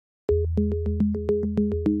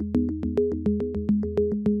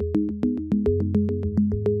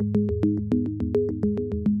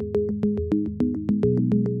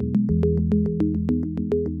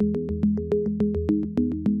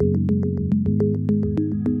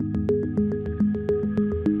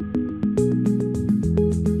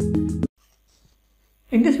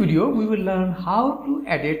video, we will learn how to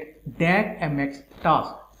edit DAQmx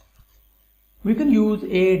Task. We can use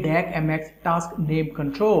a DAQmx Task name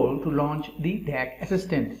control to launch the DAQ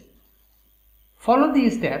Assistant. Follow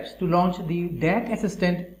these steps to launch the DAQ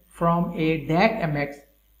Assistant from a DAQmx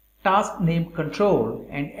Task name control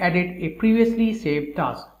and edit a previously saved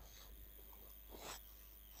task.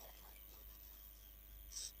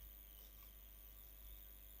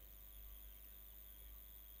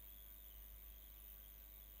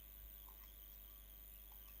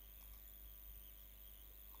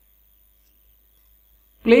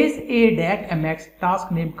 Place a DAQmx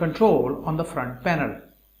task name control on the front panel.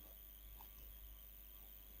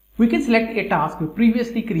 We can select a task we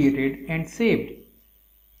previously created and saved.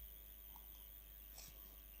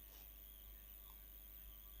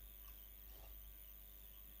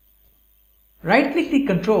 Right-click the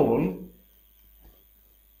control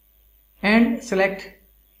and select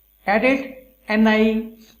Edit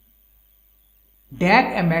NI-DAQmx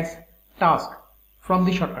Task from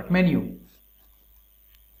the shortcut menu.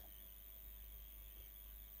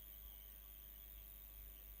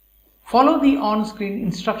 Follow the on-screen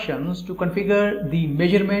instructions to configure the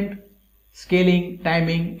measurement, scaling,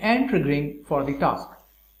 timing, and triggering for the task.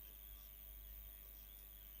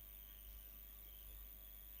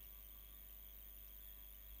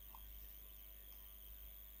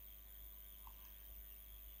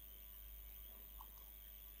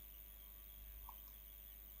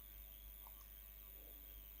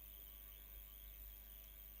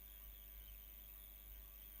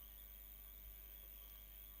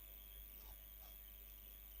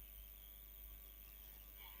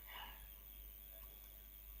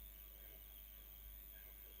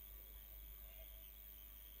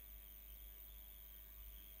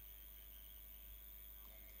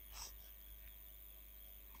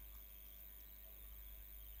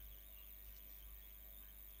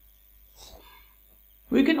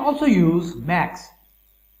 We can also use Max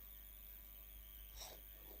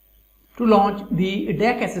to launch the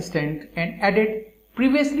DAQ Assistant and edit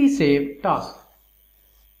previously saved tasks.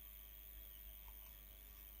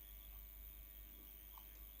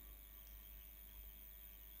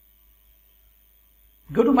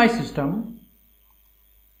 Go to My System,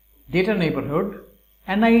 Data Neighborhood,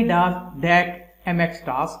 NI-DAQmx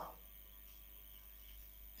Task.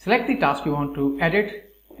 Select the task you want to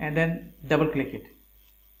edit and then double click it.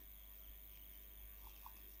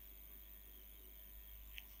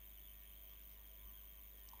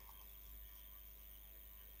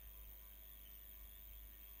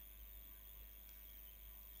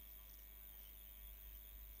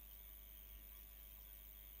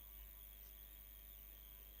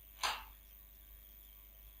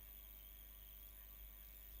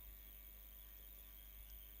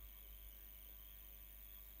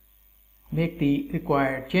 Make the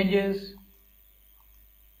required changes.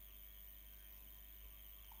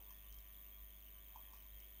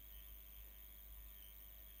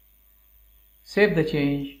 Save the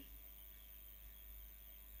change.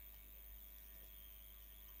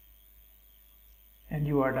 And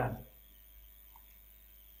you are done.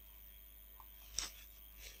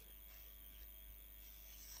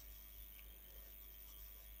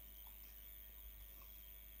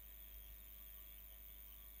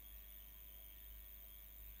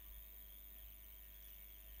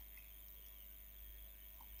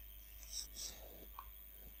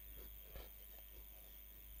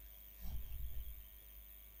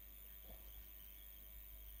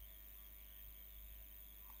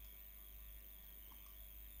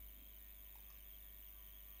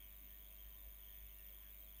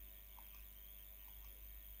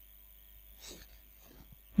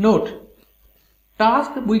 Note,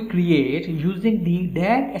 tasks we create using the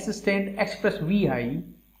DAQ Assistant Express VI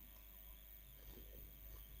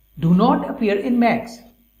do not appear in Max,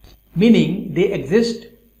 meaning they exist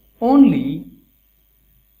only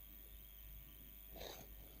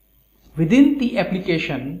within the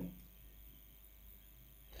application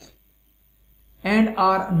and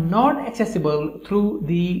are not accessible through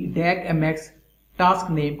the DAQmx task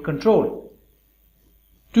name control.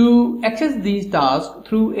 To access these tasks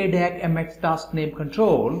through a DAQmx task name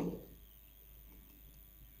control,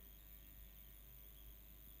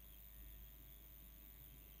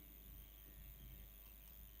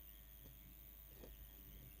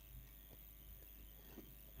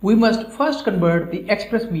 we must first convert the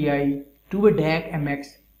Express VI to a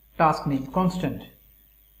DAQmx task name constant.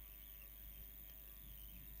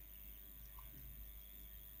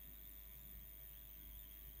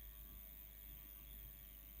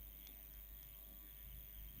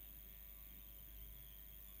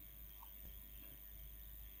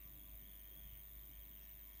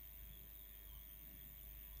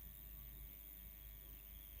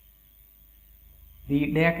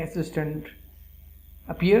 The DAQ Assistant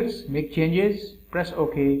appears. Make changes, press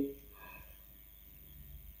OK.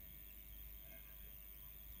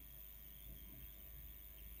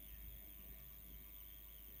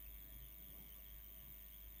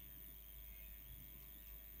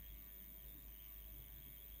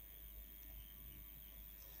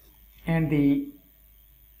 And the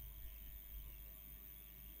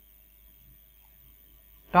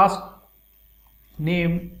task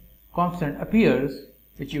name constant appears,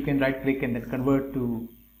 which you can right click and then convert to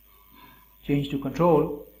change to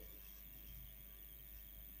control.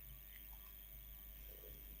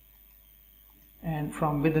 And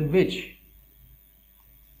from within which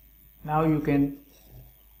now you can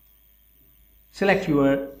select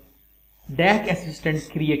your DAQ Assistant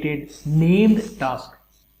created named task,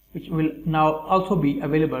 which will now also be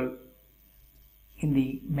available in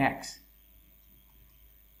the Macs.